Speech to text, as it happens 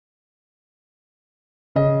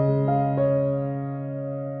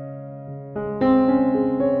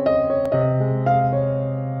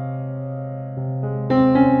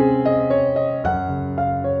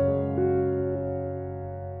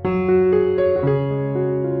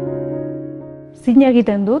Zin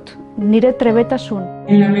egiten dut nire trebetasun.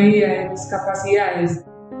 En la medida de mis capacidades.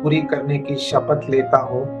 पूरी करने की शपथ लेता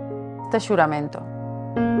हूँ. Este juramento.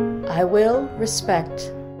 I will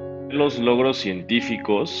respect los logros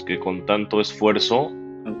científicos que con tanto esfuerzo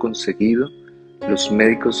han conseguido los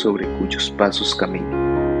médicos sobre cuyos pasos camino.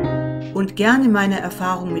 und gerne meine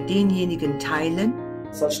Erfahrung mit denjenigen teilen.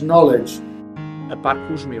 Such knowledge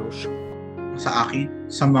Parcos meus. sa akin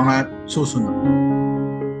sa mga susunod.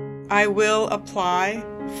 I will apply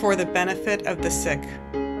for the benefit of the sick.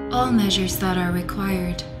 All measures that are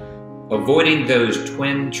required. Avoiding those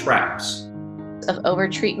twin traps of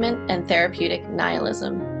overtreatment and therapeutic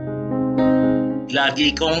nihilism.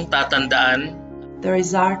 Lagi kong tatandaan There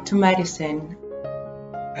is art to medicine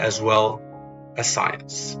As well as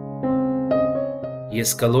science. E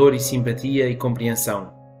esse calor e simpatia e compreensão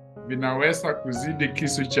vinaweza kuzidi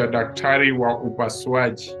kisu cha daktari wa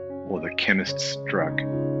upasuaji or the chemist's drug.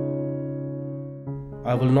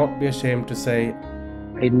 I will not be ashamed to say,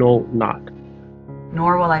 I know not.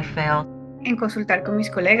 Nor will I fail en consultar con mis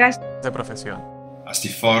colegas de profesión. Als die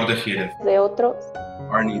vaardigheden de otros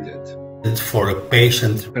are needed. For a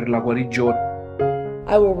patient. Per la guarigione.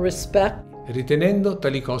 I will respect ritenendo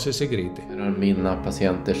tali cose segrete. Per mina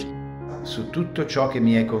patienter. Su tutto ciò che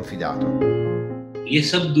mi è confidato. ये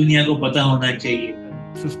सब दुनिया को पता होना चाहिए.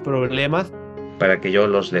 Sus problemas. Para que yo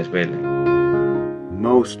los desvele.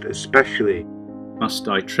 Most especially must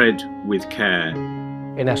I tread with care.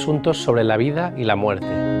 En asuntos sobre la vida y la muerte.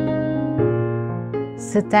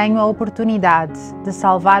 Se tenho a oportunidade de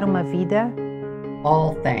salvar uma vida,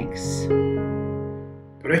 all thanks.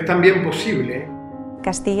 Pero es también posible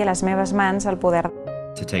que estigui a les meves mans el poder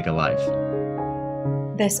to take a life.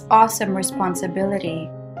 This awesome responsibility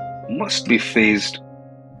must be faced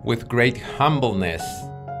with great humbleness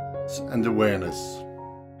and awareness.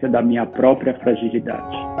 Da minha própria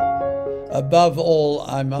fragilidade. Above all,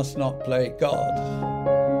 I must not play God.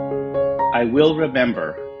 I will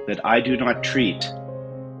remember that I do not treat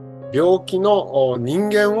病気の人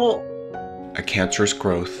間を a cancerous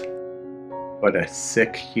growth, but a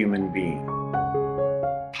sick human being.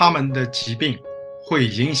 他们的疾病会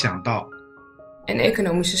影响到 en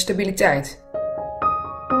economische stabiliteit.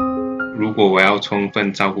 如果我要充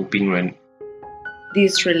分照顾病人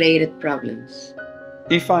These related problems.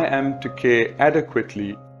 If I am to care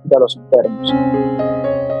adequately de los enfermos.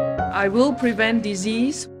 I will prevent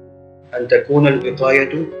disease. أن تكون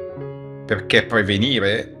الوقاية perché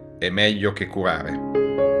prevenire è meglio che curare.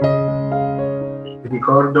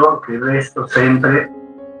 Ricordo che resto sempre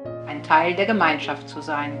ein Teil der Gemeinschaft zu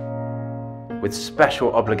sein. With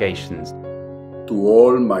special obligations to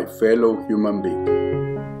all my fellow human beings.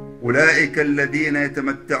 أولئك الذين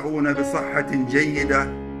يتمتعون بصحة جيدة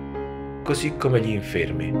così come gli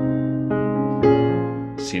infermi.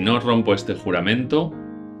 Si no rompo este juramento,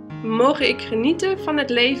 mogen ik genieten van het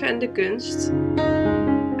leven en de kunst.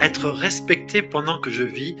 Être respecté pendant que je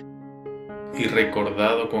vis. Y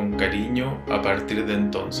recordado con cariño a partir de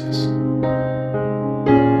entonces.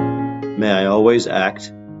 May I always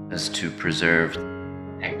act as to preserve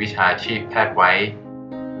แห่งวิชาชีพแพทย์ไว้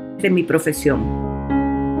de mi profesión.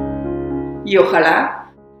 Y ojalá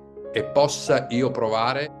e possa io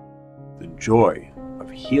provare the joy of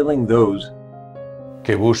healing those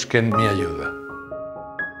che busquen mi ayuda.